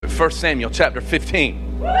1 Samuel chapter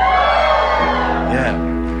 15. Yeah.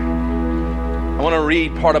 I want to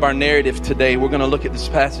read part of our narrative today. We're going to look at this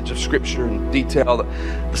passage of Scripture in detail.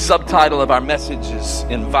 The subtitle of our message is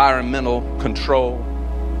Environmental Control.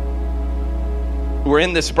 We're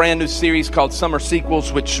in this brand new series called Summer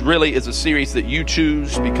Sequels, which really is a series that you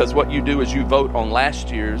choose, because what you do is you vote on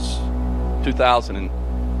last year's 15,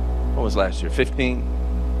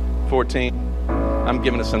 14. I'm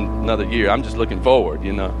giving us another year. I'm just looking forward,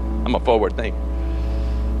 I'm a forward thinker.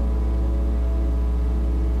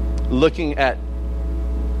 Looking at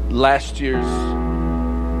last year's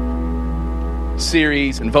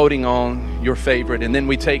series and voting on your favorite, and then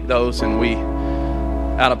we take those and we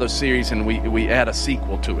out of those series and we add a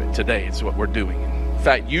sequel to it. Today is what we're doing. In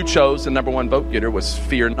fact, you chose, the number one vote getter was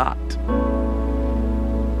Fear Not.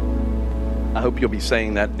 I hope you'll be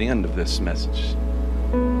saying that at the end of this message.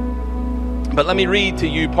 But let me read to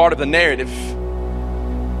you part of the narrative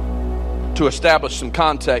to establish some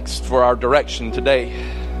context for our direction today.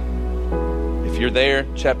 If you're there,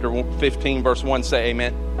 chapter 15, verse 1, say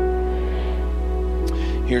amen.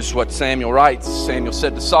 Here's what Samuel writes. Samuel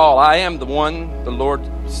said to Saul, I am the one the Lord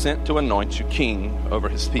sent to anoint you king over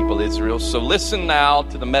his people Israel. So listen now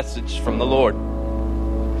to the message from the Lord.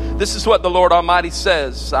 This is what the Lord Almighty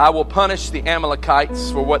says. I will punish the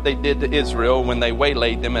Amalekites for what they did to Israel when they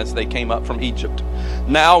waylaid them as they came up from Egypt.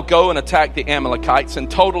 Now go and attack the Amalekites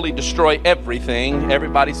and totally destroy everything.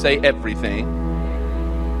 Everybody say everything.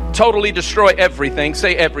 Totally destroy everything.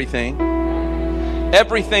 Say everything.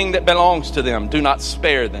 Everything that belongs to them. Do not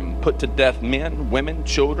spare them. Put to death men, women,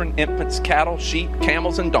 children, infants, cattle, sheep,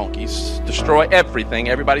 camels, and donkeys. Destroy everything.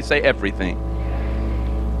 Everybody say everything.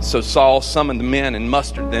 So Saul summoned the men and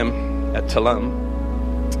mustered them at Telem,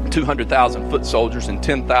 200,000 foot soldiers and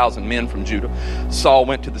 10,000 men from Judah. Saul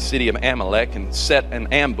went to the city of Amalek and set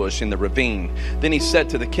an ambush in the ravine. Then he said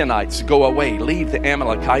to the Kenites, go away, leave the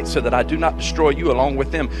Amalekites so that I do not destroy you along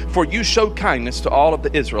with them. For you showed kindness to all of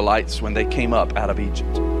the Israelites when they came up out of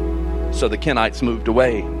Egypt. So the Kenites moved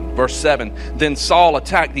away. Verse 7, then Saul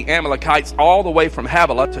attacked the Amalekites all the way from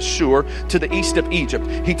Havilah to Shur to the east of Egypt.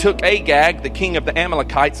 He took Agag, the king of the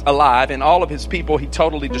Amalekites, alive, and all of his people he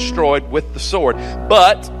totally destroyed with the sword.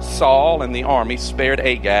 But Saul and the army spared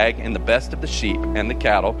Agag and the best of the sheep and the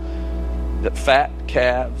cattle, the fat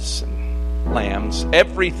calves and lambs,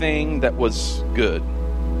 everything that was good.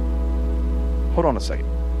 Hold on a second.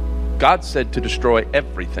 God said to destroy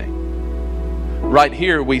everything. Right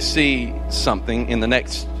here we see something in the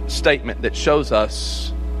next statement that shows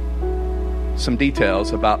us some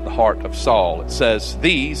details about the heart of Saul. It says,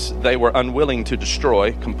 these they were unwilling to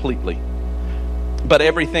destroy completely. But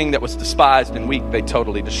everything that was despised and weak, they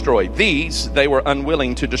totally destroyed. These they were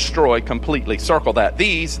unwilling to destroy completely. Circle that.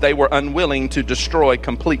 These they were unwilling to destroy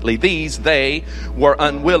completely. These they were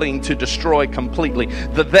unwilling to destroy completely.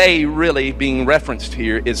 The they really being referenced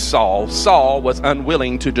here is Saul. Saul was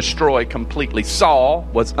unwilling to destroy completely. Saul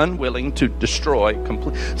was unwilling to destroy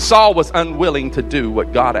completely. Saul was unwilling to do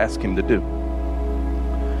what God asked him to do.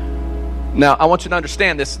 Now, I want you to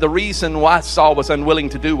understand this. The reason why Saul was unwilling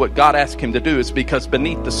to do what God asked him to do is because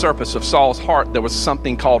beneath the surface of Saul's heart, there was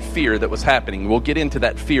something called fear that was happening. We'll get into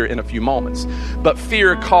that fear in a few moments. But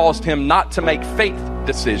fear caused him not to make faith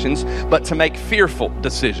decisions, but to make fearful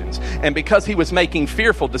decisions. And because he was making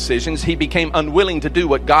fearful decisions, he became unwilling to do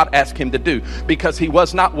what God asked him to do, because he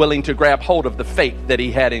was not willing to grab hold of the faith that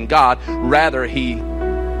he had in God. Rather, he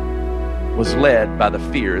was led by the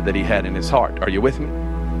fear that he had in his heart. Are you with me?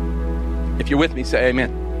 If you're with me, say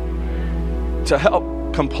amen. To help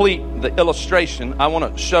complete the illustration, I want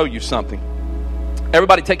to show you something.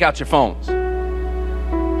 Everybody take out your phones.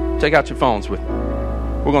 Take out your phones with me.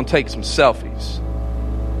 We're going to take some selfies.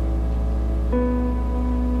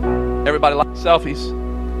 Everybody like selfies?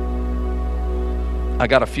 I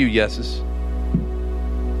got a few yeses.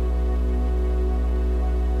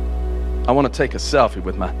 I want to take a selfie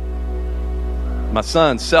with my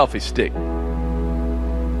son's selfie stick.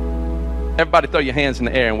 Everybody throw your hands in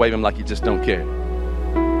the air and wave them like you just don't care.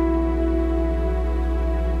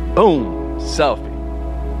 Boom, selfie.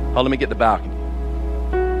 Oh, let me get the balcony.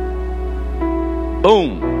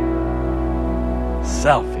 Boom,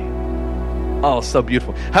 selfie. Oh, so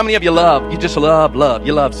beautiful. How many of you just love,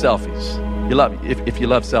 you love selfies? You love, if you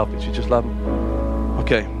love selfies, you just love them?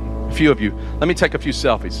 Okay, a few of you. Let me take a few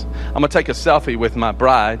selfies. I'm going to take a selfie with my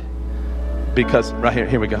bride because, right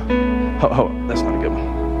here we go. Oh, that's not a good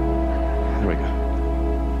one. There we go.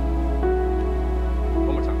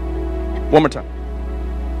 One more time.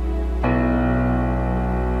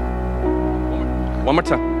 One more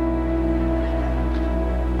time.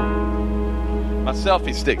 My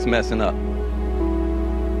selfie stick's messing up.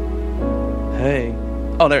 Hey.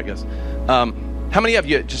 Oh, there it goes. How many of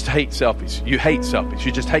you just hate selfies? You hate selfies.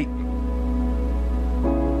 You just hate.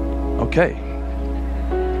 Okay.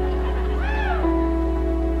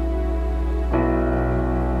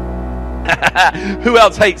 Who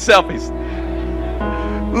else hates selfies?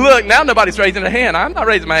 Look, now nobody's raising a hand. I'm not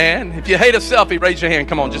raising my hand. If you hate a selfie, raise your hand.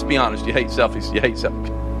 Come on, just be honest. You hate selfies. You hate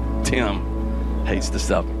selfies. Tim hates the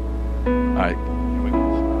selfie. All right.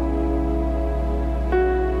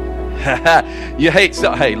 You hate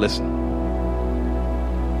selfies. Hey, listen.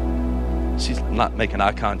 She's not making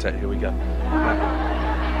eye contact. Here we go.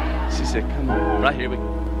 She said, come on. Right here we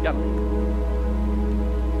go. Yep.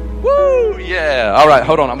 Woo! Yeah. All right,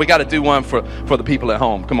 hold on. We got to do one for the people at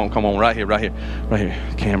home. Come on. Right here.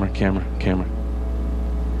 Camera.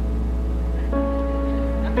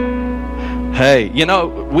 Hey, you know,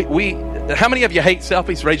 we how many of you hate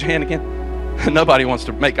selfies? Raise your hand again. Nobody wants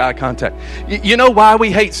to make eye contact. You know why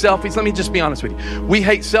we hate selfies? Let me just be honest with you. We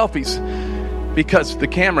hate selfies because the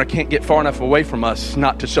camera can't get far enough away from us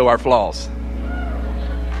not to show our flaws.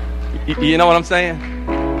 You know what I'm saying?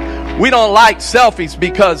 We don't like selfies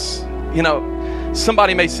because, you know,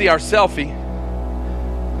 somebody may see our selfie.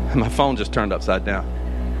 My phone just turned upside down.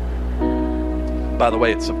 By the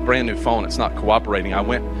way, it's a brand new phone. It's not cooperating. I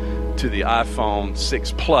went to the iPhone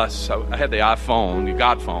 6 Plus. I had the iPhone, the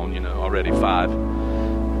God phone, you know, already 5.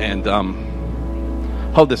 And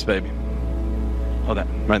hold this, baby. Hold that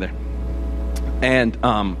right there. And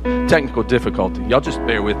technical difficulty. Y'all just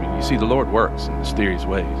bear with me. You see, the Lord works in mysterious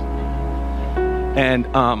ways. And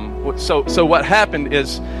so what happened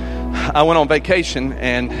is I went on vacation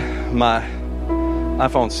and my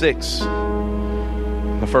iPhone 6,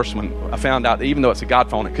 the first one, I found out that even though it's a God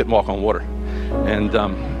phone, it couldn't walk on water. And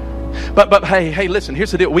but hey, listen,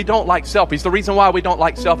 here's the deal. We don't like selfies. The reason why we don't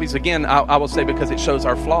like selfies, again, I will say because it shows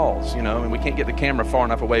our flaws, you know, and we can't get the camera far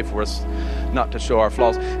enough away for us not to show our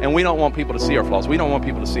flaws. And we don't want people to see our flaws. We don't want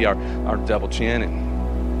people to see our double chin.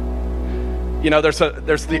 And, you know, there's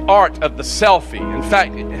the art of the selfie. In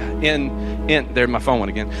fact, in there, my phone went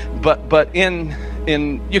again. But in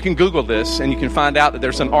you can Google this and you can find out that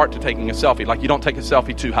there's an art to taking a selfie. Like, you don't take a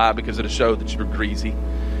selfie too high because it'll show that you're greasy.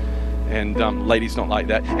 And ladies don't like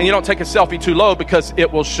that. And you don't take a selfie too low because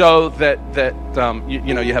it will show that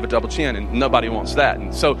you know, you have a double chin, and nobody wants that.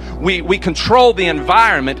 And so we control the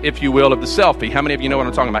environment, if you will, of the selfie. How many of you know what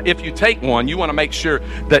I'm talking about? If you take one, you want to make sure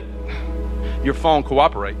that your phone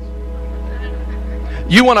cooperates.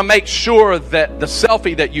 You want to make sure that the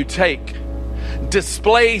selfie that you take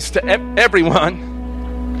displays to everyone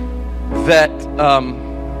that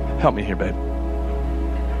help me here, babe.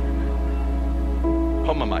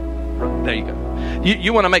 Hold my mic. There you go.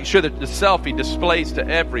 You want to make sure that the selfie displays to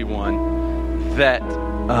everyone that,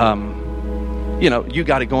 you know, you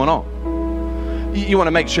got it going on. You want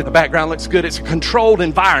to make sure the background looks good. It's a controlled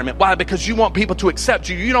environment. Why? Because you want people to accept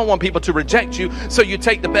you. You don't want people to reject you. So you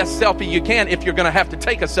take the best selfie you can if you're going to have to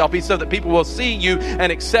take a selfie so that people will see you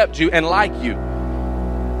and accept you and like you.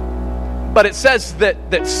 But it says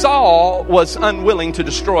that Saul was unwilling to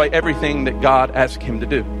destroy everything that God asked him to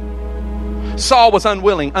do. Saul was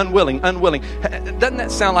unwilling. Doesn't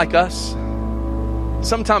that sound like us?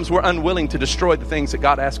 Sometimes we're unwilling to destroy the things that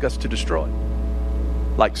God asks us to destroy.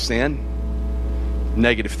 Like sin,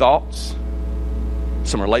 negative thoughts,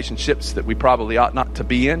 some relationships that we probably ought not to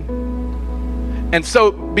be in. And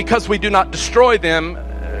so because we do not destroy them,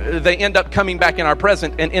 they end up coming back in our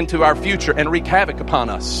present and into our future and wreak havoc upon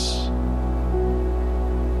us.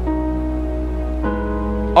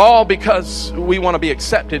 All because we want to be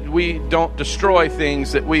accepted. We don't destroy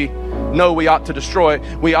things that we know we ought to destroy.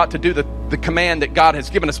 We ought to do the command that God has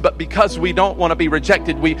given us. But because we don't want to be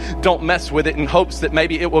rejected, we don't mess with it in hopes that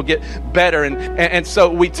maybe it will get better. And so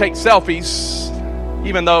we take selfies,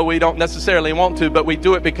 even though we don't necessarily want to, but we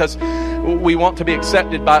do it because we want to be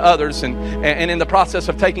accepted by others. And in the process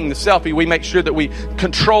of taking the selfie, we make sure that we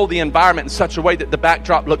control the environment in such a way that the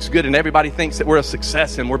backdrop looks good and everybody thinks that we're a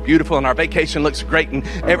success and we're beautiful and our vacation looks great and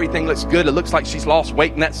everything looks good. It looks like she's lost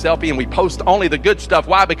weight in that selfie, and we post only the good stuff.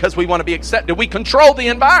 Why? Because we want to be accepted. We control the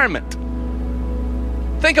environment.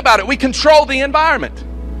 Think about it. We control the environment.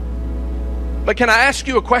 But can I ask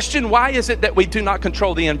you a question? Why is it that we do not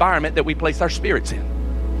control the environment that we place our spirits in?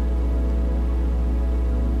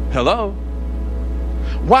 Hello?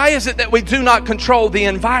 Why is it that we do not control the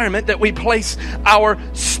environment that we place our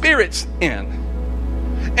spirits in?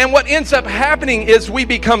 And what ends up happening is we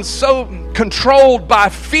become so controlled by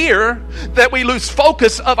fear that we lose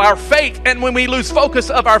focus of our faith. And when we lose focus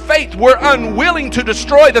of our faith, we're unwilling to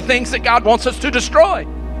destroy the things that God wants us to destroy.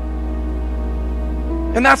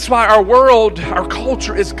 And that's why our world, our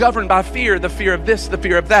culture is governed by fear. The fear of this, the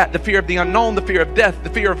fear of that, the fear of the unknown, the fear of death, the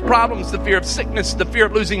fear of problems, the fear of sickness, the fear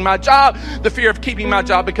of losing my job, the fear of keeping my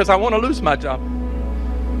job because I want to lose my job.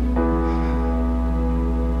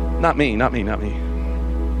 Not me, not me, not me.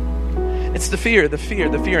 It's the fear, the fear,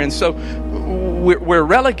 the fear. And so we're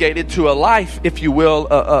relegated to a life, if you will,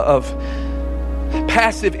 of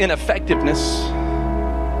passive ineffectiveness.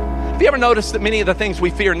 Have you ever noticed that many of the things we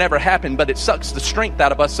fear never happen, but it sucks the strength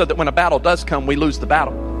out of us so that when a battle does come, we lose the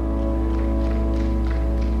battle?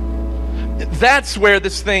 That's where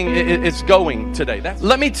this thing is going today.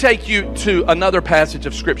 Let me take you to another passage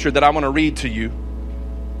of Scripture that I want to read to you.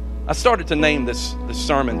 I started to name this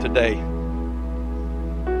sermon today,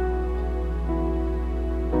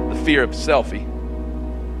 The Fear of Selfie.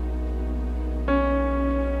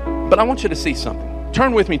 But I want you to see something.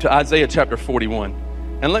 Turn with me to Isaiah chapter 41.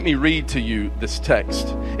 And let me read to you this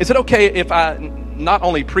text. Is it okay if I not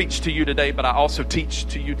only preach to you today, but I also teach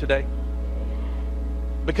to you today?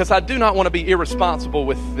 Because I do not want to be irresponsible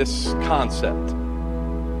with this concept.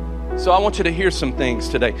 So I want you to hear some things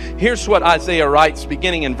today. Here's what Isaiah writes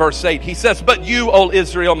beginning in verse 8. He says, "But you, O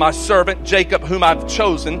Israel, my servant, Jacob, whom I've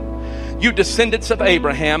chosen, you descendants of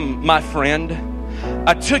Abraham, my friend,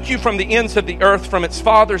 I took you from the ends of the earth, from its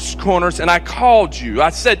farthest corners, and I called you. I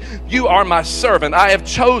said, you are my servant. I have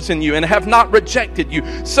chosen you and have not rejected you.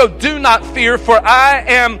 So do not fear, for I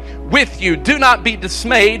am with you. Do not be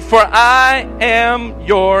dismayed, for I am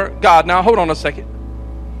your God." Now, hold on a second.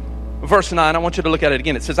 Verse 9, I want you to look at it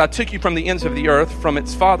again. It says, "I took you from the ends of the earth, from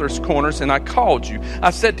its farthest corners, and I called you. I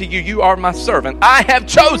said to you, you are my servant. I have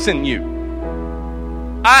chosen you.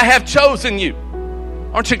 I have chosen you."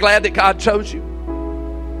 Aren't you glad that God chose you?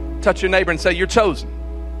 Touch your neighbor and say, you're chosen.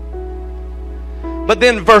 But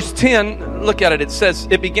then verse 10, look at it. It says,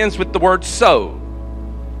 it begins with the word "so."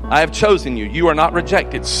 I have chosen you. You are not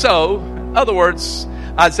rejected. So, in other words,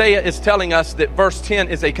 Isaiah is telling us that verse 10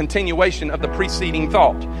 is a continuation of the preceding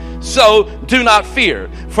thought. So do not fear,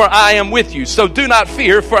 for I am with you. So do not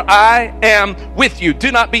fear, for I am with you.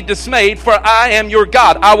 Do not be dismayed, for I am your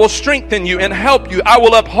God. I will strengthen you and help you. I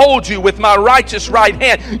will uphold you with my righteous right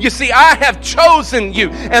hand. You see, I have chosen you.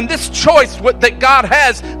 And this choice that God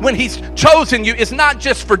has when He's chosen you is not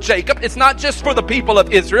just for Jacob. It's not just for the people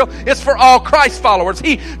of Israel. It's for all Christ followers.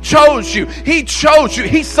 He chose you. He chose you.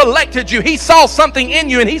 He selected you. He saw something in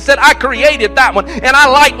you and He said, I created that one and I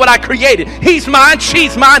like what I created. He's mine.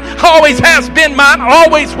 She's mine. Always has been mine.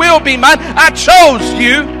 Always will be mine. I chose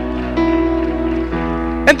you.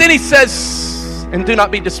 And then He says, and do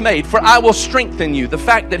not be dismayed, for I will strengthen you. The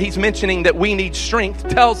fact that He's mentioning that we need strength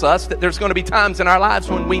tells us that there's going to be times in our lives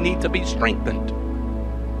when we need to be strengthened.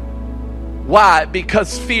 Why?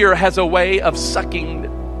 Because fear has a way of sucking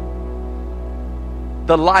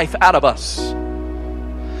the life out of us,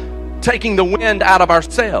 taking the wind out of our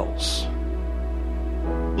sails.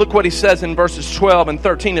 Look what He says in verses 12 and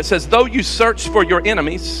 13. It says, though you search for your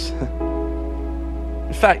enemies.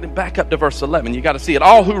 In fact, back up to verse 11. You got to see it.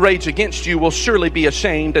 All who rage against you will surely be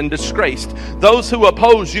ashamed and disgraced. Those who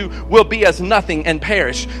oppose you will be as nothing and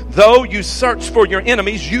perish. Though you search for your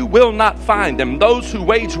enemies, you will not find them. Those who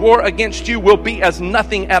wage war against you will be as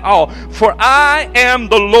nothing at all. For I am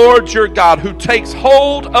the Lord your God, who takes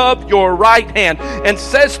hold of your right hand and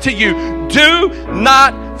says to you, do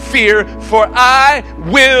not fear, for I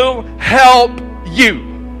will help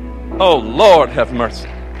you. Oh, Lord, have mercy.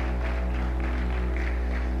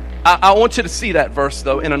 I want you to see that verse,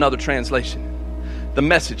 though, in another translation, the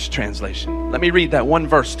Message translation. Let me read that one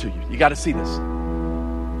verse to you. You got to see this.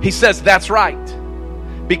 He says, that's right,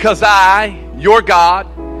 because I, your God,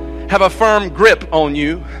 have a firm grip on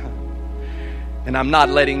you, and I'm not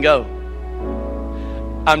letting go.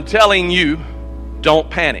 I'm telling you,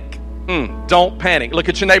 don't panic. Don't panic. Look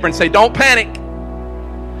at your neighbor and say, don't panic.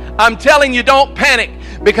 I'm telling you, don't panic,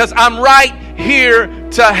 because I'm right here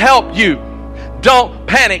to help you. Don't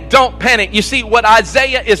panic. Don't panic. You see, what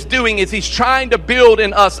Isaiah is doing is he's trying to build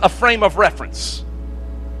in us a frame of reference.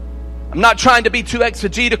 I'm not trying to be too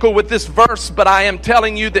exegetical with this verse, but I am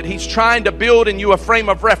telling you that he's trying to build in you a frame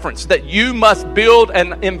of reference, that you must build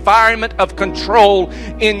an environment of control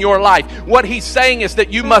in your life. What he's saying is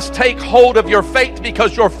that you must take hold of your faith,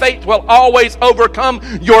 because your faith will always overcome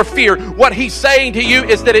your fear. What he's saying to you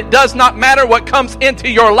is that it does not matter what comes into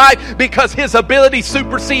your life, because his ability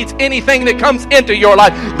supersedes anything that comes into your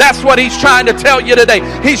life. That's what he's trying to tell you today.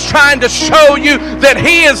 He's trying to show you that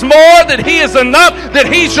he is more, that he is enough,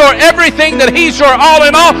 that he's your everything, that he's your all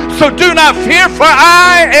in all. So do not fear, for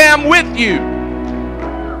I am with you.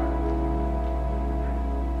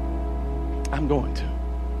 I'm going to.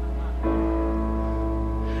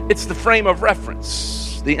 It's the frame of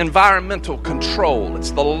reference, the environmental control.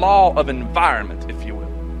 It's the law of environment, if you will.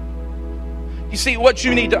 You see, what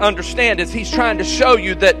you need to understand is he's trying to show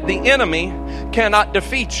you that the enemy cannot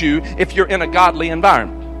defeat you if you're in a godly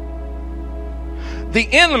environment. The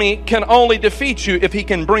enemy can only defeat you if he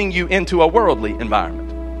can bring you into a worldly environment.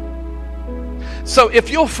 So if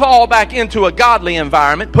you'll fall back into a godly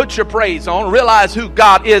environment, put your praise on, realize who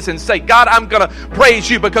God is, and say, God, I'm going to praise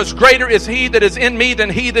you because greater is he that is in me than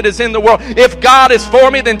he that is in the world. If God is for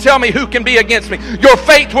me, then tell me who can be against me. Your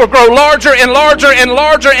faith will grow larger and larger and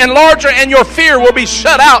larger and larger, and your fear will be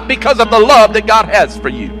shut out because of the love that God has for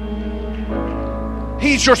you.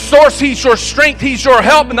 He's your source, he's your strength, he's your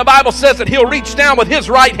help. And the Bible says that he'll reach down with his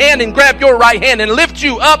right hand and grab your right hand and lift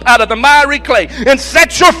you up out of the miry clay and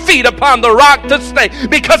set your feet upon the rock to stay,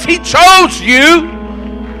 because he chose you.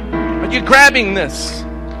 Are you grabbing this?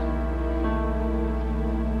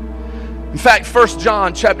 In fact, 1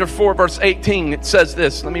 John chapter 4 verse 18, it says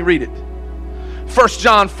this. Let me read it. 1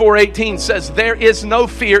 John 4:18 says, there is no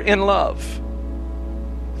fear in love.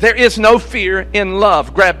 There is no fear in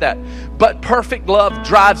love. Grab that. But perfect love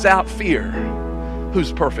drives out fear.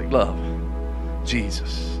 Who's perfect love?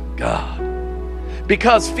 Jesus, God.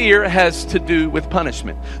 Because fear has to do with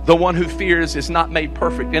punishment. The one who fears is not made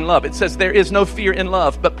perfect in love. It says there is no fear in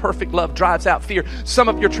love, but perfect love drives out fear. Some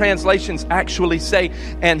of your translations actually say,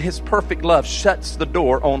 and his perfect love shuts the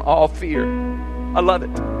door on all fear. I love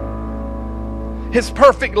it. His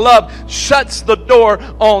perfect love shuts the door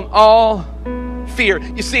on all fear.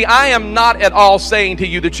 You see, I am not at all saying to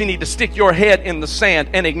you that you need to stick your head in the sand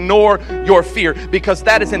and ignore your fear, because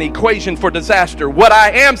that is an equation for disaster. What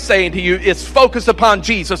I am saying to you is focus upon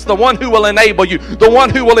Jesus, the one who will enable you, the one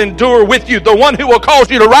who will endure with you, the one who will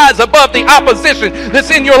cause you to rise above the opposition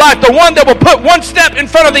that's in your life, the one that will put one step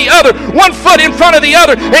in front of the other, one foot in front of the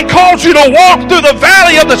other, and cause you to walk through the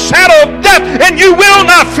valley of the shadow of death, and you will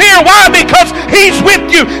not fear. Why? Because he's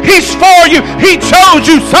with you, he's for you, he chose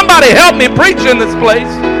you. Somebody help me preach in this place.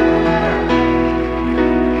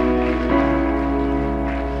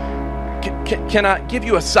 Can I give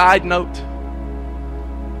you a side note?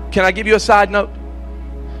 Can I give you a side note?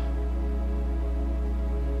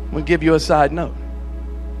 We'll give you a side note.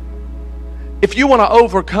 If you want to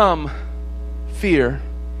overcome fear,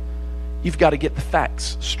 you've got to get the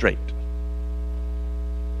facts straight.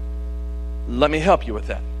 Let me help you with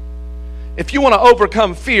that. If you want to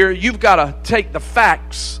overcome fear, you've got to take the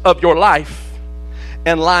facts of your life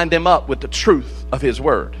and line them up with the truth of his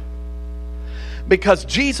word. Because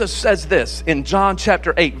Jesus says this in John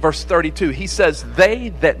chapter 8 verse 32. He says, they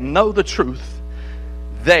that know the truth,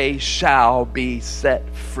 they shall be set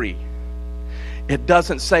free. It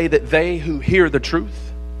doesn't say that they who hear the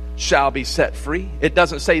truth shall be set free. It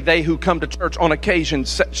doesn't say they who come to church on occasion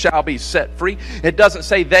shall be set free. It doesn't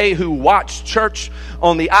say they who watch church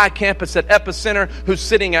on the iCampus at Epicenter, who's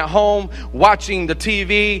sitting at home watching the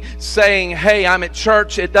TV saying, hey, I'm at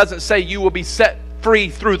church. It doesn't say you will be set free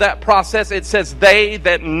through that process. It says they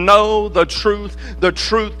that know the truth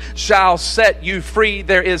shall set you free.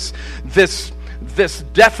 There is this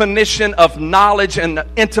definition of knowledge and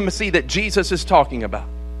intimacy that Jesus is talking about.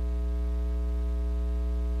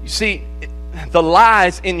 You see, the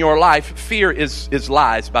lies in your life, fear is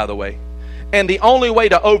lies, by the way. And the only way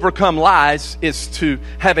to overcome lies is to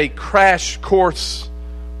have a crash course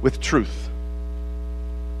with truth.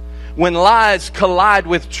 When lies collide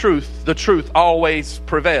with truth, the truth always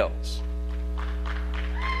prevails.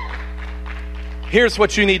 Here's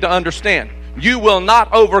what you need to understand. You will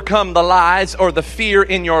not overcome the lies or the fear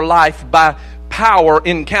in your life by power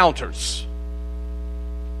encounters.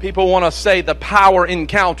 People want to say the power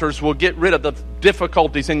encounters will get rid of the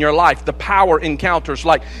difficulties in your life. The power encounters,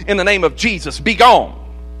 like in the name of Jesus, be gone.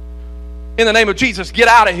 In the name of Jesus, get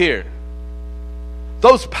out of here.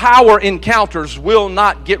 Those power encounters will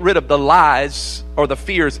not get rid of the lies or the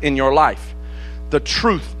fears in your life. The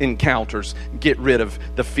truth encounters get rid of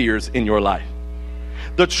the fears in your life.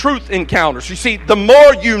 The truth encounters. You see, the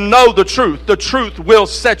more you know the truth will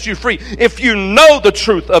set you free. If you know the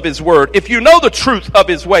truth of his word, if you know the truth of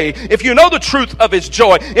his way, if you know the truth of his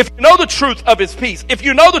joy, if you know the truth of his peace, if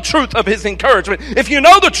you know the truth of his encouragement, if you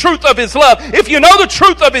know the truth of his love, if you know the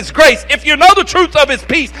truth of his grace, if you know the truth of his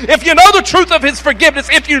peace, if you know the truth of his forgiveness,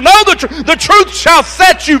 if you know the truth shall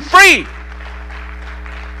set you free.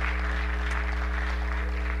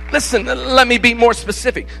 Listen, let me be more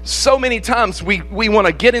specific. So many times we want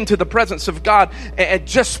to get into the presence of God and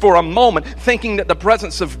just for a moment, thinking that the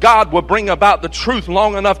presence of God will bring about the truth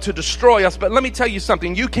long enough to destroy us. But let me tell you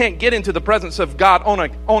something. You can't get into the presence of God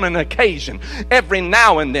on an occasion, every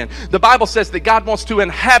now and then. The Bible says that God wants to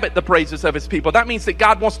inhabit the praises of his people. That means that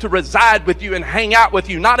God wants to reside with you and hang out with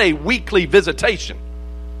you, not a weekly visitation.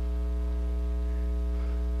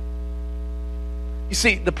 You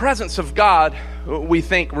see, the presence of God, we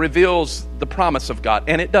think, reveals the promise of God,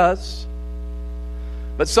 and it does.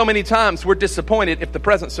 But so many times we're disappointed if the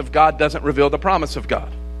presence of God doesn't reveal the promise of God.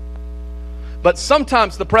 But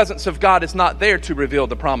sometimes the presence of God is not there to reveal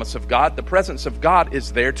the promise of God. The presence of God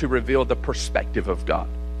is there to reveal the perspective of God.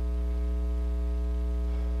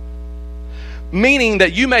 Meaning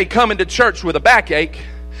that you may come into church with a backache,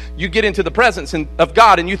 you get into the presence of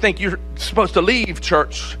God, and you think you're supposed to leave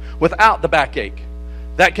church without the backache.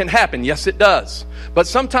 That can happen. Yes, it does. But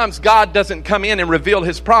sometimes God doesn't come in and reveal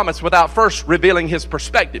his promise without first revealing his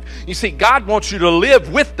perspective. You see, God wants you to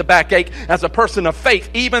live with the backache as a person of faith,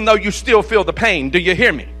 even though you still feel the pain. Do you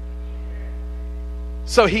hear me?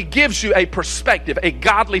 So he gives you a perspective, a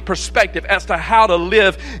godly perspective as to how to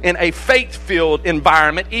live in a faith-filled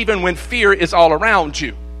environment, even when fear is all around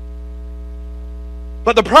you.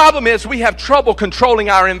 But the problem is we have trouble controlling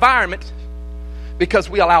our environment because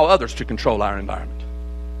we allow others to control our environment.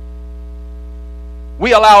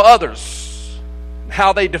 We allow others,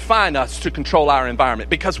 how they define us, to control our environment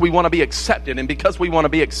because we want to be accepted. And because we want to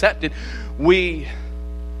be accepted, we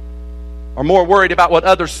are more worried about what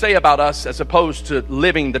others say about us as opposed to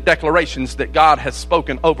living the declarations that God has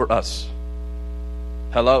spoken over us.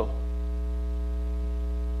 Hello?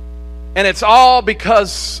 And it's all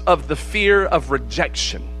because of the fear of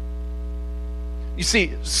rejection. You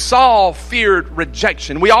see, Saul feared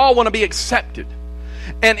rejection. We all want to be accepted.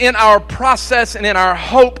 And in our process and in our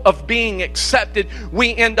hope of being accepted,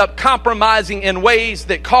 we end up compromising in ways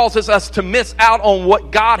that causes us to miss out on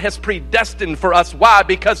what God has predestined for us. Why?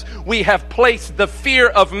 Because we have placed the fear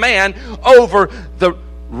of man over the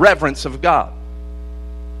reverence of God.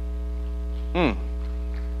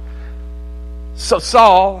 So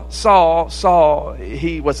Saul,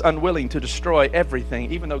 he was unwilling to destroy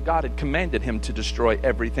everything, even though God had commanded him to destroy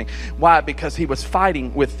everything. Why? Because he was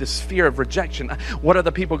fighting with this fear of rejection. What are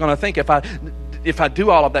the people going to think if I do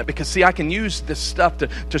all of that? Because see, I can use this stuff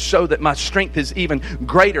to show that my strength is even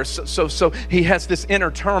greater. So he has this inner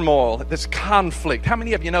turmoil, this conflict. How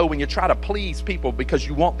many of you know when you try to please people because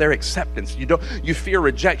you want their acceptance, you fear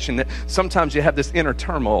rejection, that sometimes you have this inner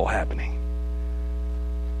turmoil happening?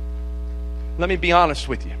 Let me be honest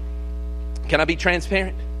with you. Can I be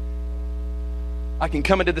transparent? I can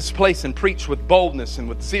come into this place and preach with boldness and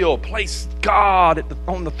with zeal, place God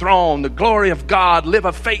on the throne, the glory of God, live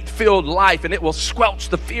a faith-filled life, and it will squelch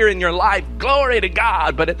the fear in your life. Glory to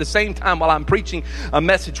God. But at the same time, while I'm preaching a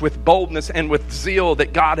message with boldness and with zeal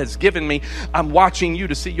that God has given me, I'm watching you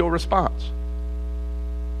to see your response.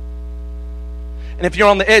 And if you're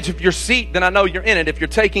on the edge of your seat, then I know you're in it. If you're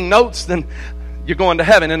taking notes, then you're going to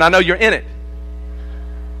heaven, and I know you're in it.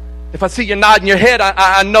 If I see you nodding your head,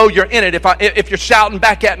 I know you're in it. If you're shouting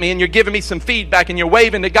back at me and you're giving me some feedback and you're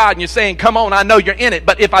waving to God and you're saying, come on, I know you're in it.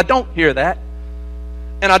 But if I don't hear that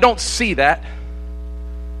and I don't see that,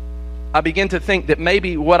 I begin to think that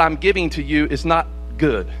maybe what I'm giving to you is not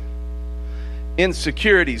good.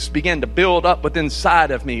 Insecurities begin to build up within inside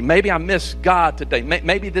of me. Maybe I miss God today.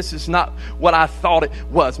 Maybe this is not what I thought it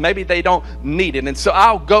was. Maybe they don't need it. And so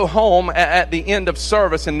I'll go home at the end of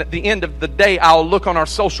service, and at the end of the day, I'll look on our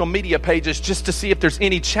social media pages just to see if there's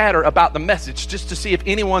any chatter about the message, just to see if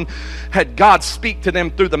anyone had God speak to them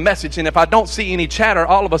through the message. And if I don't see any chatter,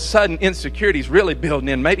 all of a sudden insecurity's really building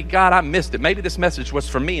in. Maybe, God, I missed it. Maybe this message was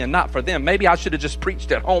for me and not for them. Maybe I should have just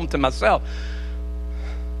preached at home to myself.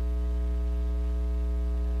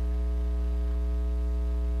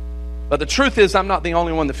 But the truth is, I'm not the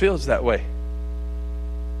only one that feels that way.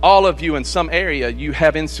 All of you in some area, you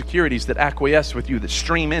have insecurities that acquiesce with you, that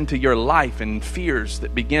stream into your life, and fears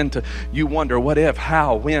that begin to, you wonder, what if,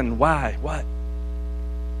 how, when, why, what?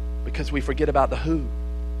 Because we forget about the who.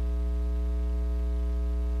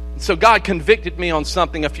 So God convicted me on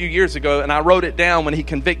something a few years ago, and I wrote it down when he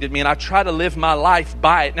convicted me, and I try to live my life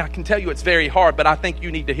by it. Now I can tell you it's very hard, but I think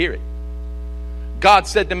you need to hear it. God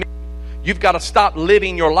said to me, you've got to stop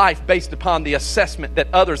living your life based upon the assessment that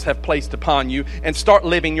others have placed upon you and start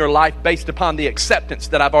living your life based upon the acceptance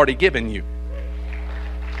that I've already given you.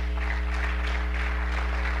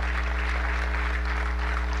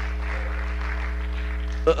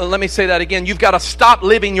 Let me say that again. You've got to stop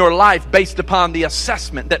living your life based upon the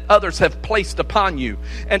assessment that others have placed upon you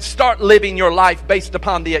and start living your life based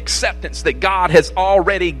upon the acceptance that God has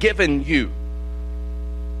already given you.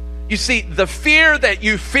 You see, the fear that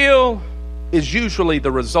you feel is usually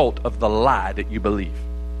the result of the lie that you believe.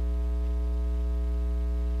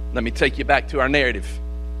 Let me take you back to our narrative.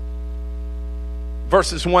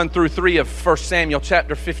 Verses 1 through 3 of 1 Samuel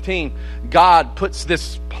chapter 15, God puts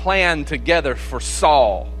this plan together for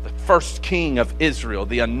Saul, the first king of Israel,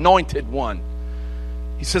 the anointed one.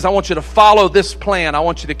 He says, I want you to follow this plan. I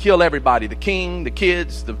want you to kill everybody, the king, the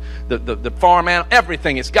kids, the farm animal,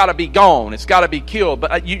 everything. It's got to be gone. It's got to be killed.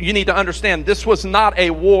 But you need to understand, this was not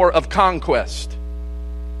a war of conquest.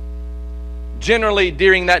 Generally,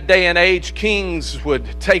 during that day and age, kings would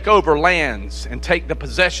take over lands and take the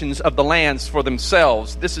possessions of the lands for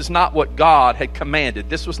themselves. This is not what God had commanded.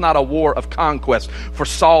 This was not a war of conquest for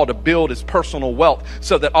Saul to build his personal wealth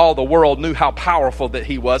so that all the world knew how powerful that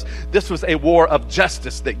he was. This was a war of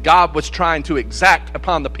justice that God was trying to exact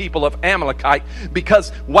upon the people of Amalekite.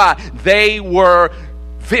 Because why? They were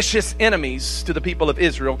vicious enemies to the people of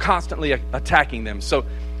Israel, constantly attacking them. So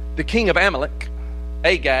the king of Amalek,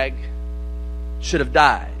 Agag, should have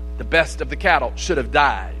died. The best of the cattle should have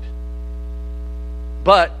died.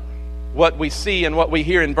 But what we see and what we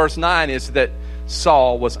hear in verse 9 is that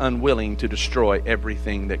Saul was unwilling to destroy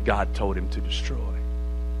everything that God told him to destroy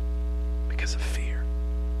because of fear.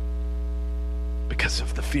 Because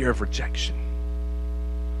of the fear of rejection.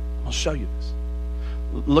 I'll show you this.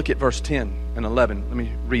 Look at verse 10 and 11. Let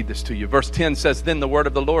me read this to you. Verse 10 says, Then the word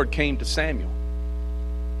of the Lord came to Samuel.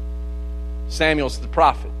 Samuel's the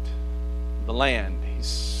prophet. The land. He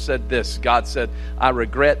said this. God said, I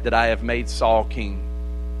regret that I have made Saul king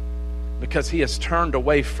because he has turned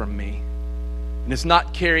away from me and has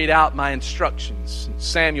not carried out my instructions. And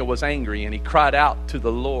Samuel was angry and he cried out to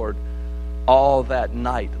the Lord all that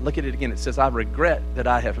night. Look at it again. It says, I regret that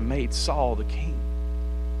I have made Saul the king.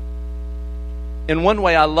 In one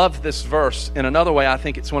way, I love this verse. In another way, I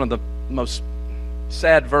think it's one of the most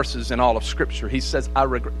sad verses in all of Scripture. He says, I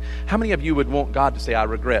regret. How many of you would want God to say, I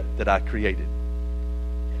regret that I created him?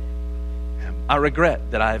 I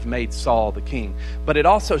regret that I have made Saul the king. But it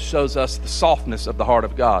also shows us the softness of the heart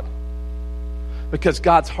of God. Because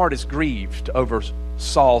God's heart is grieved over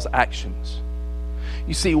Saul's actions.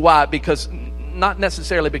 You see why? Because, not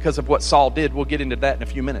necessarily because of what Saul did. We'll get into that in a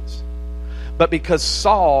few minutes. But because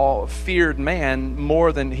Saul feared man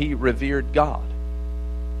more than he revered God.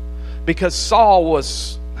 Because Saul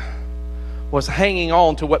was hanging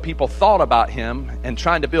on to what people thought about him and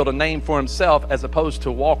trying to build a name for himself as opposed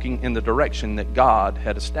to walking in the direction that God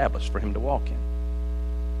had established for him to walk in.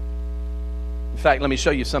 In fact, let me show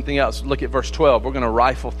you something else. Look at verse 12. We're going to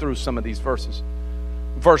rifle through some of these verses.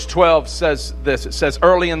 Verse 12 says this. It says,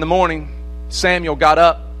 Early in the morning, Samuel got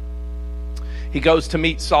up. He goes to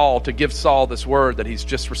meet Saul to give Saul this word that he's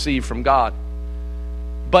just received from God.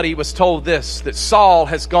 But he was told this, that Saul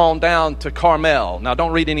has gone down to Carmel. Now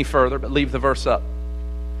don't read any further, but leave the verse up.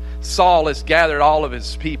 Saul has gathered all of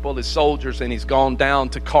his people, his soldiers, and he's gone down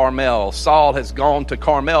to Carmel. Saul has gone to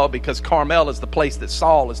Carmel because Carmel is the place that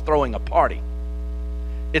Saul is throwing a party.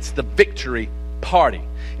 It's the victory party.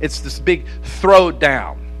 It's this big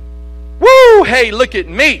throwdown. Woo! Hey, look at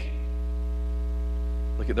me!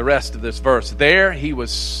 Look at the rest of this verse. There he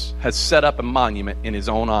has set up a monument in his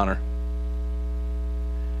own honor.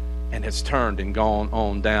 And has turned and gone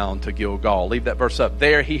on down to Gilgal. Leave that verse up.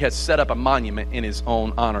 There he has set up a monument in his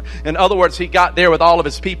own honor. In other words, he got there with all of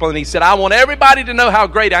his people and he said, I want everybody to know how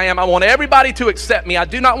great I am. I want everybody to accept me. I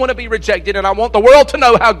do not want to be rejected, and I want the world to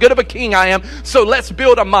know how good of a king I am. So let's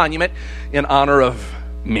build a monument in honor of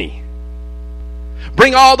me.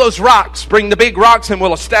 Bring all those rocks. Bring the big rocks and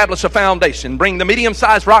we'll establish a foundation. Bring the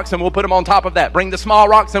medium-sized rocks and we'll put them on top of that. Bring the small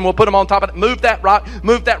rocks and we'll put them on top of it. Move that rock.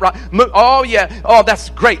 Move that rock. Oh, yeah. Oh, that's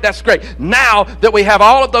great. That's great. Now that we have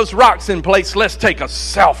all of those rocks in place, let's take a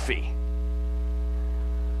selfie.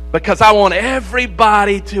 Because I want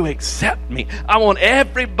everybody to accept me. I want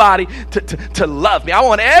everybody to love me. I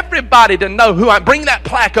want everybody to know who I am. Bring that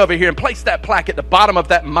plaque over here and place that plaque at the bottom of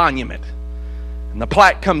that monument. And the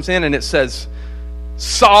plaque comes in and it says,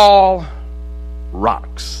 Saul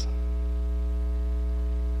rocks.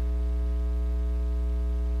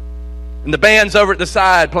 And the band's over at the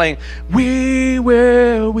side playing, we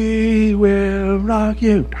will rock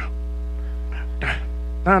you.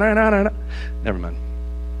 Never mind.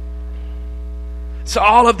 So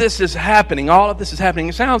all of this is happening. All of this is happening.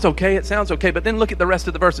 It sounds okay. It sounds okay. But then look at the rest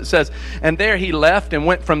of the verse. It says, and there he left and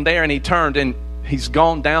went from there and he turned and he's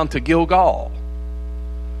gone down to Gilgal.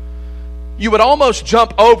 You would almost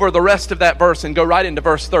jump over the rest of that verse and go right into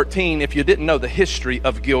verse 13 if you didn't know the history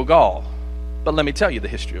of Gilgal. But let me tell you the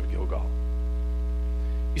history of Gilgal.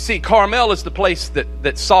 You see, Carmel is the place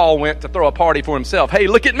that Saul went to throw a party for himself. Hey,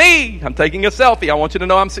 look at me. I'm taking a selfie. I want you to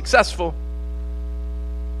know I'm successful.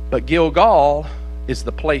 But Gilgal is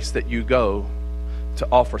the place that you go to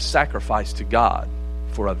offer sacrifice to God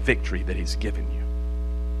for a victory that He's given you.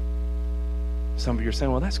 Some of you are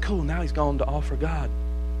saying, well, that's cool. Now he's gone to offer God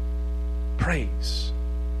praise.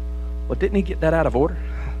 Well, didn't he get that out of order?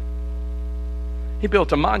 He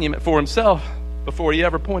built a monument for himself before he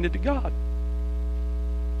ever pointed to God.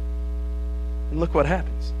 And look what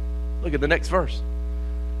happens. Look at the next verse.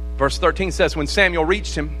 Verse 13 says, when Samuel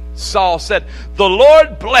reached him, Saul said, the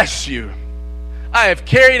Lord bless you. I have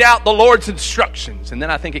carried out the Lord's instructions. And then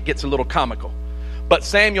I think it gets a little comical. But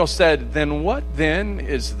Samuel said, then what then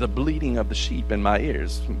is the bleating of the sheep in my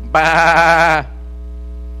ears? Bah.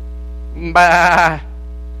 Bah.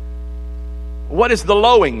 What is the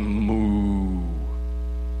lowing? Moo.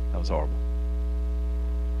 That was horrible.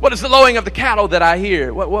 What is the lowing of the cattle that I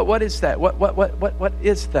hear? What is that? What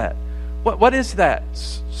is that? What is that,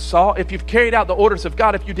 Saul? If you've carried out the orders of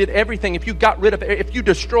God, if you did everything, if you got rid of, if you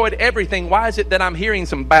destroyed everything, why is it that I'm hearing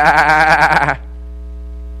some bah?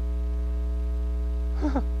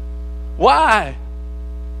 Why?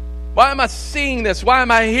 Why am I seeing this? Why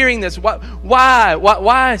am I hearing this?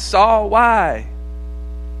 Why, Saul? Why?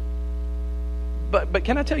 But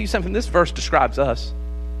can I tell you something? This verse describes us.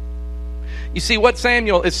 You see, what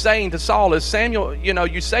Samuel is saying to Saul is, Samuel,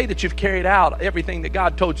 you say that you've carried out everything that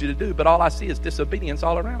God told you to do, but all I see is disobedience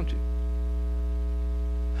all around you.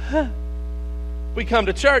 Huh. We come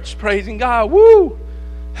to church praising God. Woo!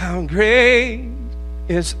 How great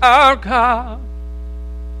is our God.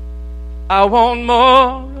 I want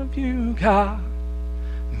more of you, God.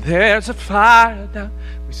 There's a fire down.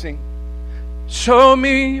 We sing, show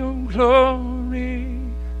me your glory.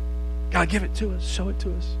 God, give it to us. Show it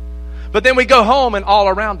to us. But then we go home and all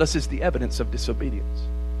around us is the evidence of disobedience.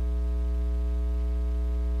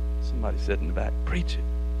 Somebody said in the back, preach it.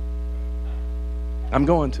 I'm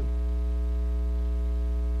going to.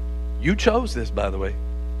 You chose this, by the way.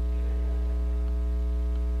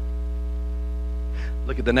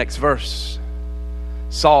 Look at the next verse.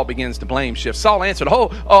 Saul begins to blame shift. Saul answered,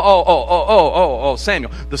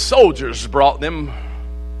 Samuel, the soldiers brought them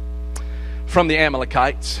from the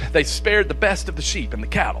Amalekites. They spared the best of the sheep and the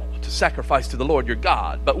cattle to sacrifice to the Lord your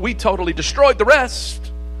God, but we totally destroyed the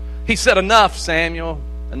rest. He said, enough, Samuel.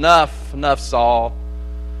 Enough, Saul.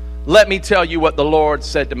 Let me tell you what the Lord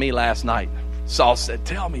said to me last night. Saul said,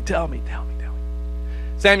 tell me.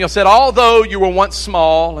 Samuel said, although you were once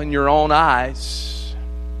small in your own eyes,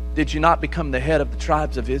 did you not become the head of the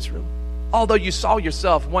tribes of Israel? Although you saw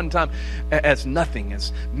yourself one time as nothing,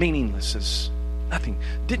 as meaningless, as nothing,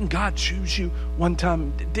 didn't God choose you one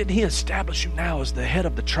time? Didn't He establish you now as the head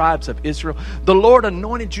of the tribes of Israel? The Lord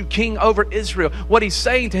anointed you king over Israel. What He's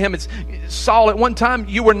saying to him is, Saul, at one time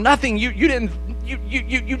you were nothing. You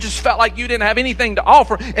just felt like you didn't have anything to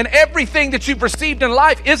offer. And everything that you've received in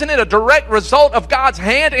life, isn't it a direct result of God's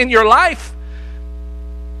hand in your life?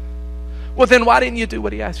 Well, then why didn't you do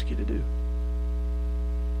what He asked you to do?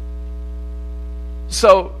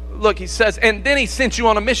 So, look, he says, and then He sent you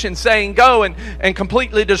on a mission saying, go and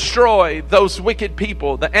completely destroy those wicked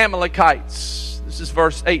people, the Amalekites. This is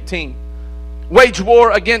verse 18. Wage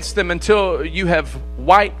war against them until you have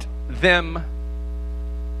wiped them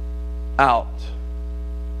out.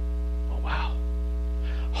 Oh, wow.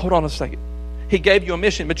 Hold on a second. He gave you a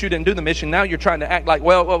mission, but you didn't do the mission. Now you're trying to act like,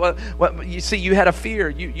 well, you see, you had a fear.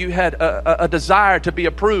 You had a desire to be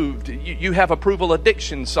approved. You have approval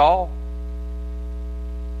addiction, Saul.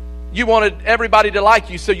 You wanted everybody to like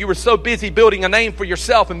you, so you were so busy building a name for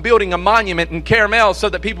yourself and building a monument in Carmel so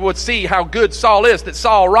that people would see how good Saul is, that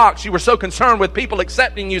Saul rocks. You were so concerned with people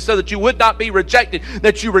accepting you so that you would not be rejected,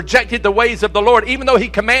 that you rejected the ways of the Lord. Even though He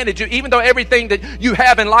commanded you, even though everything that you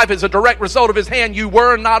have in life is a direct result of His hand, you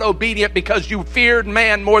were not obedient because you feared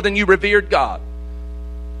man more than you revered God.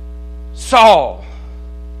 Saul,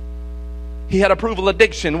 he had approval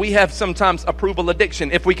addiction. We have sometimes approval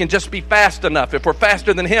addiction. If we can just be fast enough, if we're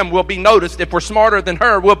faster than him, we'll be noticed. If we're smarter than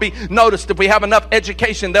her, we'll be noticed. If we have enough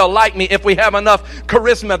education, they'll like me. If we have enough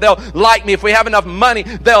charisma, they'll like me. If we have enough money,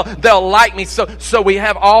 they'll like me. So we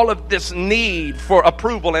have all of this need for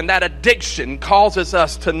approval, and that addiction causes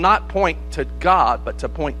us to not point to God, but to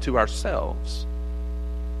point to ourselves.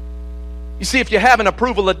 You see, if you have an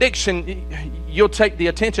approval addiction, you'll take the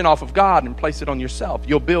attention off of God and place it on yourself.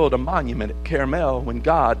 You'll build a monument at Carmel when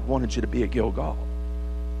God wanted you to be at Gilgal.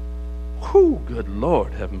 Whew, good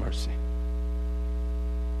Lord, have mercy.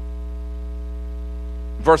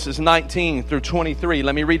 verses 19 through 23.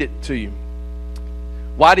 Let me read it to you.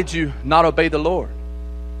 Why did you not obey the Lord?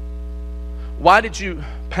 Why did you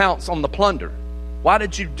pounce on the plunder? Why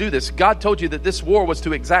did you do this? God told you that this war was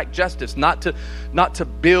to exact justice, not to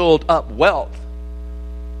build up wealth.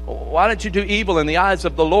 Why did you do evil in the eyes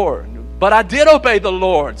of the Lord? But I did obey the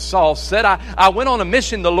Lord, Saul said. I went on a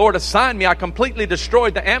mission the Lord assigned me. I completely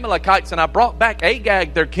destroyed the Amalekites, and I brought back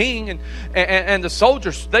Agag, their king, and the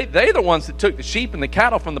soldiers. They're the ones that took the sheep and the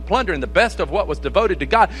cattle from the plunder and the best of what was devoted to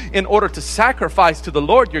God in order to sacrifice to the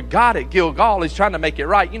Lord your God at Gilgal. He's trying to make it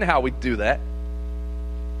right. You know how we do that.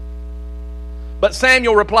 But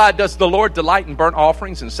Samuel replied, does the Lord delight in burnt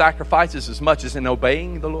offerings and sacrifices as much as in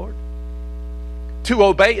obeying the Lord? To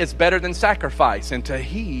obey is better than sacrifice, and to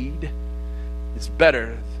heed is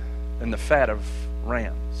better than the fat of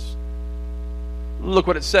rams. Look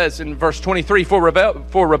what it says in verse 23. For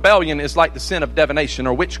rebellion is like the sin of divination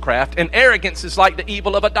or witchcraft, and arrogance is like the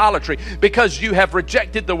evil of idolatry. Because you have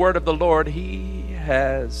rejected the word of the Lord, he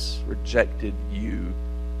has rejected you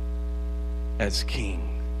as king.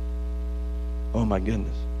 Oh my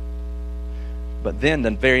goodness. But then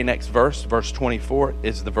the very next verse, verse 24,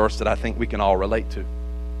 is the verse that I think we can all relate to.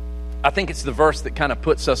 I think it's the verse that kind of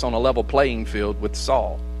puts us on a level playing field with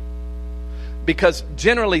Saul. Because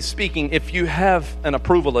generally speaking, if you have an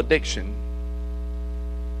approval addiction,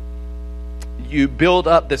 you build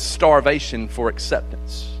up this starvation for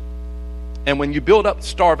acceptance. And when you build up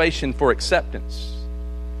starvation for acceptance,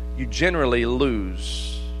 you generally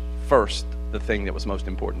lose first the thing that was most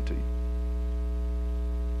important to you.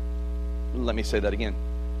 Let me say that again.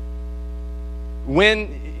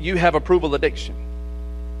 When you have approval addiction,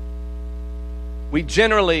 we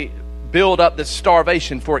generally build up this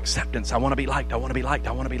starvation for acceptance. I want to be liked, I want to be liked,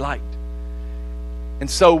 I want to be liked. And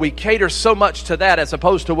so we cater so much to that as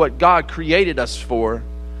opposed to what God created us for,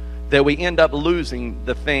 that we end up losing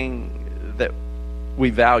the thing that we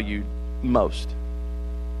value most.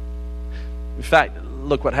 In fact,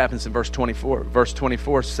 look what happens in verse 24. Verse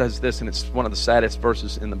 24 says this, and it's one of the saddest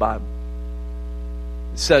verses in the Bible.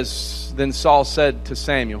 It says, then Saul said to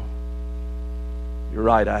Samuel, you're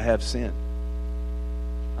right, I have sinned.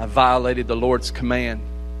 I violated the Lord's command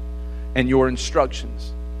and your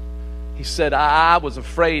instructions. He said, I was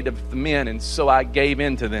afraid of the men, and so I gave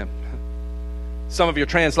in to them. Some of your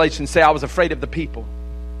translations say, I was afraid of the people,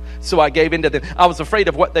 so I gave in to them. I was afraid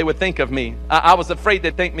of what they would think of me. I was afraid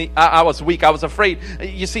they'd think me I was weak. I was afraid.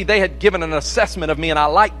 You see, they had given an assessment of me, and I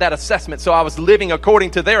liked that assessment, so I was living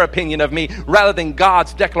according to their opinion of me rather than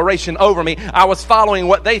God's declaration over me. I was following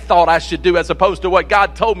what they thought I should do as opposed to what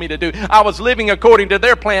God told me to do. I was living according to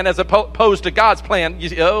their plan as opposed to God's plan. You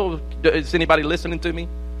see, is anybody listening to me?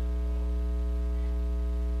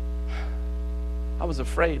 I was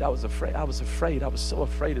afraid. I was so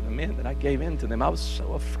afraid of the men that I gave in to them. I was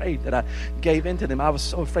so afraid that I gave in to them. I was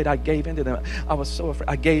so afraid I gave in to them. I was so afraid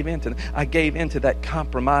I gave in to them. I gave into that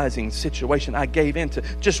compromising situation. I gave into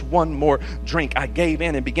just one more drink. I gave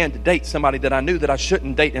in and began to date somebody that I knew that I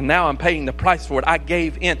shouldn't date, and now I'm paying the price for it. I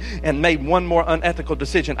gave in and made one more unethical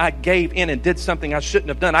decision. I gave in and did something I shouldn't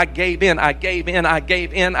have done. I gave in.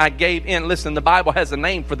 Listen, the Bible has a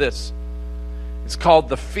name for this. It's called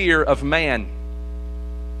the fear of man.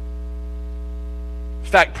 In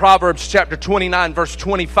fact, Proverbs chapter 29, verse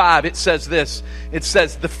 25, it says this. It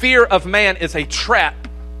says, the fear of man is a trap,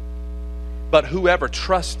 but whoever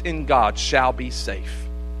trusts in God shall be safe.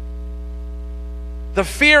 The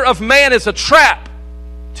fear of man is a trap,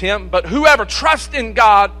 Tim, but whoever trusts in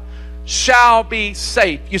God shall be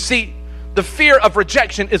safe. You see, the fear of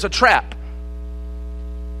rejection is a trap.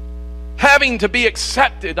 Having to be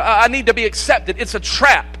accepted, I need to be accepted, it's a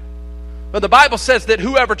trap. But the Bible says that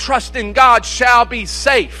whoever trusts in God shall be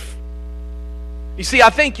safe. You see, I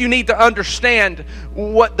think you need to understand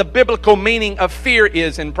what the biblical meaning of fear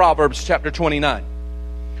is in Proverbs chapter 29.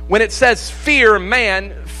 When it says fear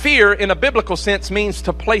man, fear in a biblical sense means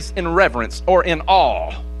to place in reverence or in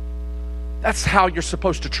awe. That's how you're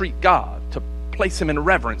supposed to treat God, to place him in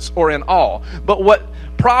reverence or in awe. But what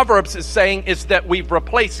Proverbs is saying is that we've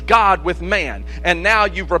replaced God with man, and now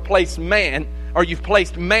you've replaced man, or you've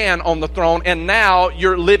placed man on the throne, and now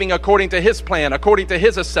you're living according to his plan, according to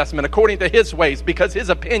his assessment, according to his ways, because his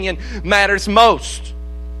opinion matters most.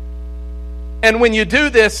 And when you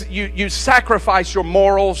do this, you sacrifice your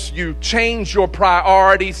morals, you change your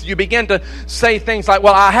priorities, you begin to say things like,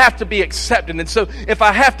 well, I have to be accepted. And so if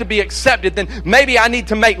I have to be accepted, then maybe I need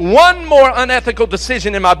to make one more unethical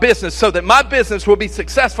decision in my business so that my business will be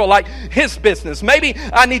successful like his business. Maybe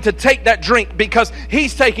I need to take that drink because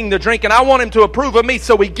he's taking the drink and I want him to approve of me.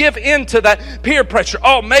 So we give in to that peer pressure.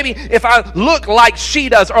 Oh, maybe if I look like she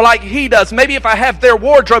does or like he does, maybe if I have their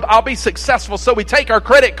wardrobe, I'll be successful. So we take our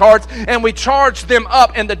credit cards and we charge them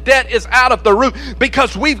up, and the debt is out of the roof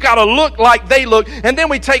because we've got to look like they look. And then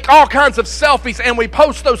we take all kinds of selfies and we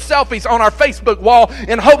post those selfies on our Facebook wall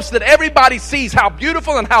in hopes that everybody sees how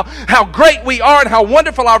beautiful and how great we are and how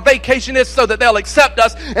wonderful our vacation is so that they'll accept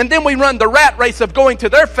us. And then we run the rat race of going to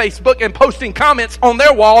their Facebook and posting comments on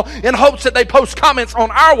their wall in hopes that they post comments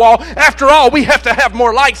on our wall. After all, we have to have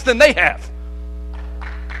more likes than they have.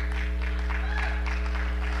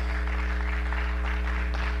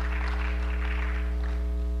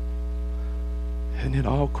 And it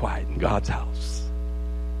all quiet in God's house.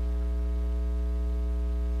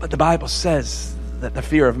 But the Bible says that the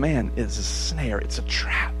fear of man is a snare, it's a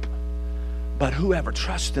trap. But whoever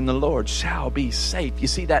trusts in the Lord shall be safe. You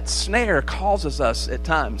see, that snare causes us at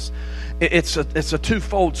times. It's a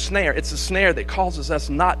twofold snare. It's a snare that causes us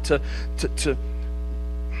not to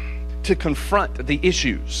confront the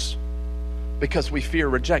issues because we fear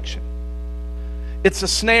rejection. It's a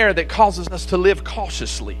snare that causes us to live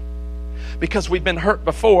cautiously because we've been hurt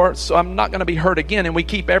before, so I'm not going to be hurt again, and we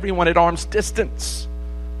keep everyone at arm's distance.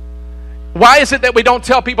 Why is it that we don't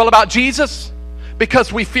tell people about Jesus?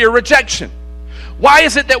 Because we fear rejection. Why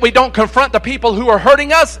is it that we don't confront the people who are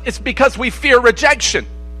hurting us? It's because we fear rejection.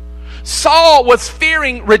 Saul was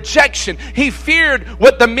fearing rejection. He feared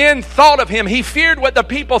what the men thought of him. He feared what the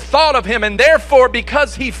people thought of him. And therefore,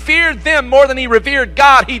 because he feared them more than he revered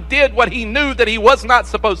God, he did what he knew that he was not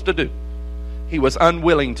supposed to do. He was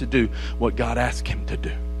unwilling to do what God asked him to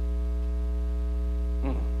do.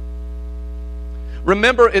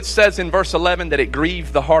 Remember, it says in verse 11 that it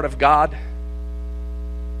grieved the heart of God.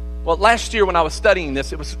 Well, last year when I was studying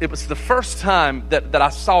this, it was the first time that I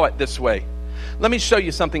saw it this way. Let me show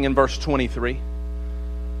you something in verse 23.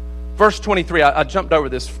 Verse 23, I jumped over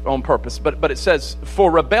this on purpose, but it says, for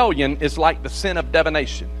rebellion is like the sin of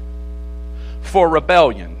divination. For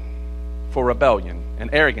rebellion, and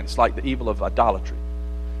arrogance like the evil of idolatry.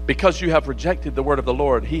 Because you have rejected the word of the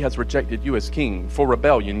Lord, he has rejected you as king. For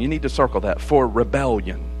rebellion, you need to circle that. For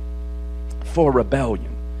rebellion. For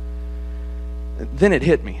rebellion. Then it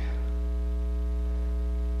hit me.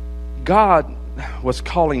 God was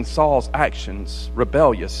calling Saul's actions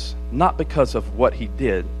rebellious, not because of what he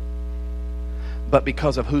did, but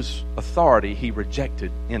because of whose authority he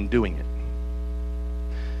rejected in doing it.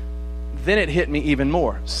 Then it hit me even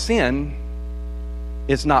more. Sin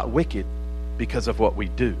is not wicked because of what we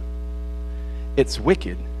do. It's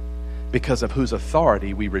wicked because of whose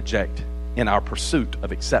authority we reject in our pursuit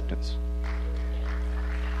of acceptance.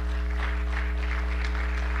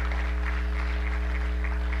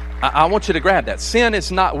 I want you to grab that. Sin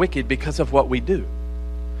is not wicked because of what we do.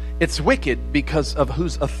 It's wicked because of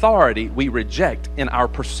whose authority we reject in our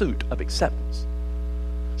pursuit of acceptance.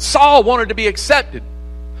 Saul wanted to be accepted,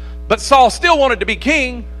 but Saul still wanted to be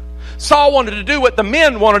king. Saul wanted to do what the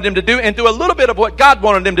men wanted him to do and do a little bit of what God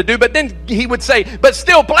wanted him to do, but then he would say, but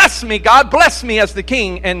still bless me, God, bless me as the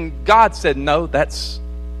king. And God said, no, that's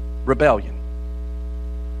rebellion.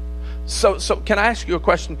 So can I ask you a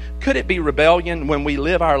question? Could it be rebellion when we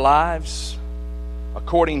live our lives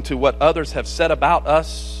according to what others have said about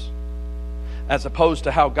us as opposed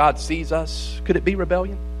to how God sees us? Could it be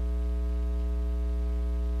rebellion?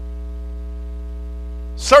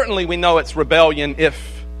 Certainly we know it's rebellion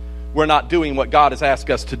if we're not doing what God has asked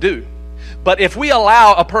us to do. But if we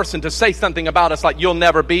allow a person to say something about us like, you'll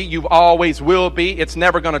never be, you always will be, it's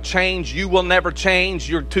never going to change, you will never change,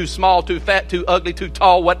 you're too small, too fat, too ugly, too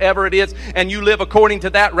tall, whatever it is, and you live according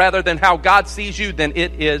to that rather than how God sees you, then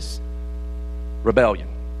it is rebellion.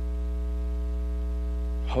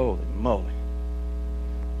 Holy moly.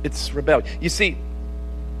 It's rebellion. You see,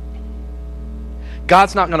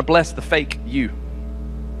 God's not going to bless the fake you.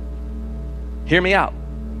 Hear me out.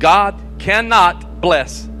 God cannot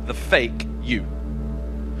bless the fake you.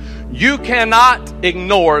 You cannot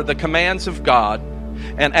ignore the commands of God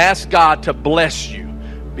and ask God to bless you,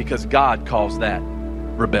 because God calls that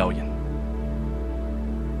rebellion.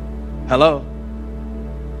 Hello?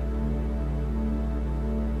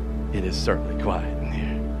 It is certainly quiet in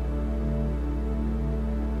here.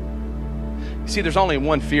 You see, there's only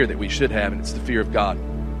one fear that we should have, and it's the fear of God.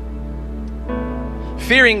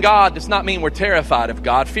 Fearing God does not mean we're terrified of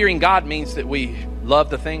God. Fearing God means that we love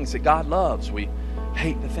the things that God loves. We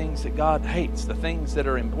hate the things that God hates. The things that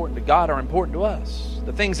are important to God are important to us.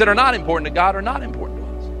 The things that are not important to God are not important to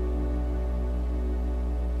us.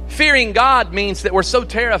 Fearing God means that we're so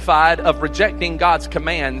terrified of rejecting God's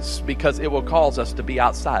commands because it will cause us to be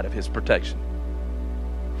outside of His protection.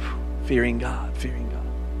 Fearing God, fearing God.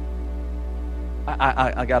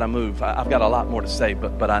 I got to move. I've got a lot more to say,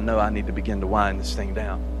 but I know I need to begin to wind this thing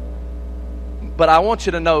down. But I want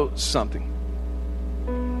you to know something.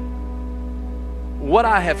 What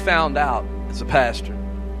I have found out as a pastor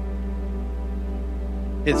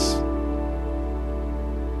is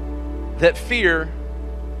that fear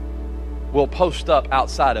will post up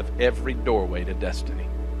outside of every doorway to destiny.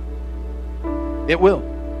 It will.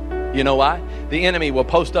 You know why? The enemy will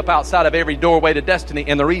post up outside of every doorway to destiny,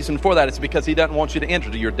 and the reason for that is because he doesn't want you to enter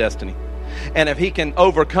to your destiny. And if he can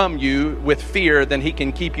overcome you with fear, then he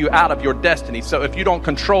can keep you out of your destiny. So if you don't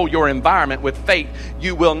control your environment with faith,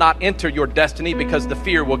 you will not enter your destiny because the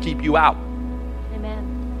fear will keep you out.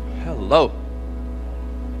 Amen. Hello.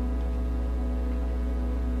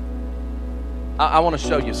 I want to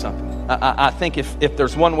show you something. I think if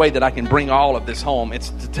there's one way that I can bring all of this home, it's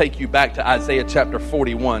to take you back to Isaiah chapter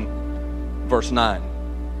 41, verse 9.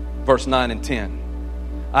 Verse 9 and 10.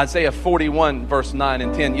 Isaiah 41, verse 9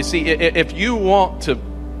 and 10. You see, if you want to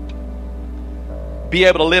be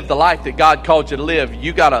able to live the life that God called you to live,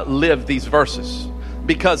 you got to live these verses.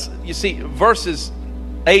 Because, you see, verses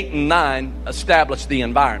 8 and 9 establish the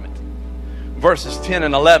environment. Verses 10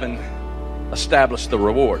 and 11 establish the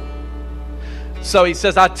reward. So he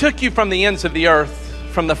says, I took you from the ends of the earth,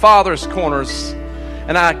 from the farthest corners,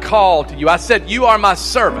 and I called to you. I said, you are my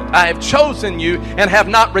servant. I have chosen you and have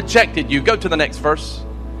not rejected you. Go to the next verse.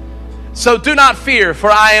 So do not fear, for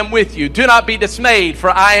I am with you. Do not be dismayed, for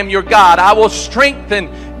I am your God. I will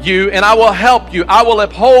strengthen you and I will help you. I will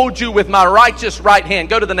uphold you with my righteous right hand.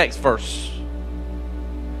 Go to the next verse.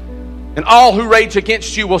 And all who rage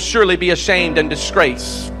against you will surely be ashamed and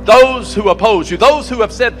disgraced. Those who oppose you, those who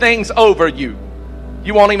have said things over you,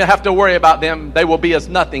 you won't even have to worry about them. They will be as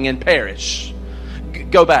nothing and perish.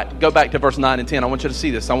 Go back to verse 9 and 10. I want you to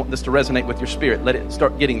see this. I want this to resonate with your spirit. Let it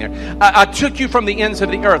start getting there. I took you from the ends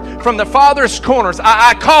of the earth, from the farthest corners.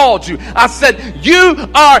 I called you. I said, you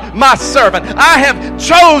are my servant. I have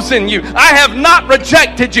chosen you. I have not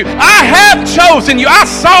rejected you. I have chosen you. I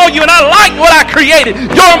saw you and I liked what I created.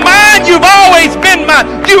 You're mine. You've always been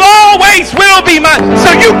mine. You always will be mine.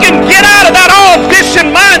 So you can get out of that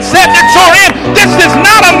all-vision mindset that you're in. This is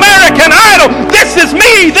not American Idol. This is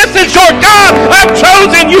me. This is your God. I've chosen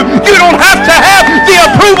you. You don't have to have the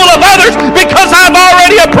approval of others because I've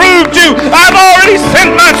already approved you. I've already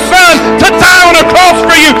sent my son to die on a cross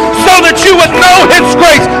for you so that you would know his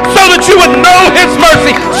grace, so that you would know his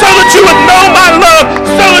mercy, so that you would know my love,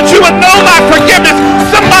 so that you would know my forgiveness.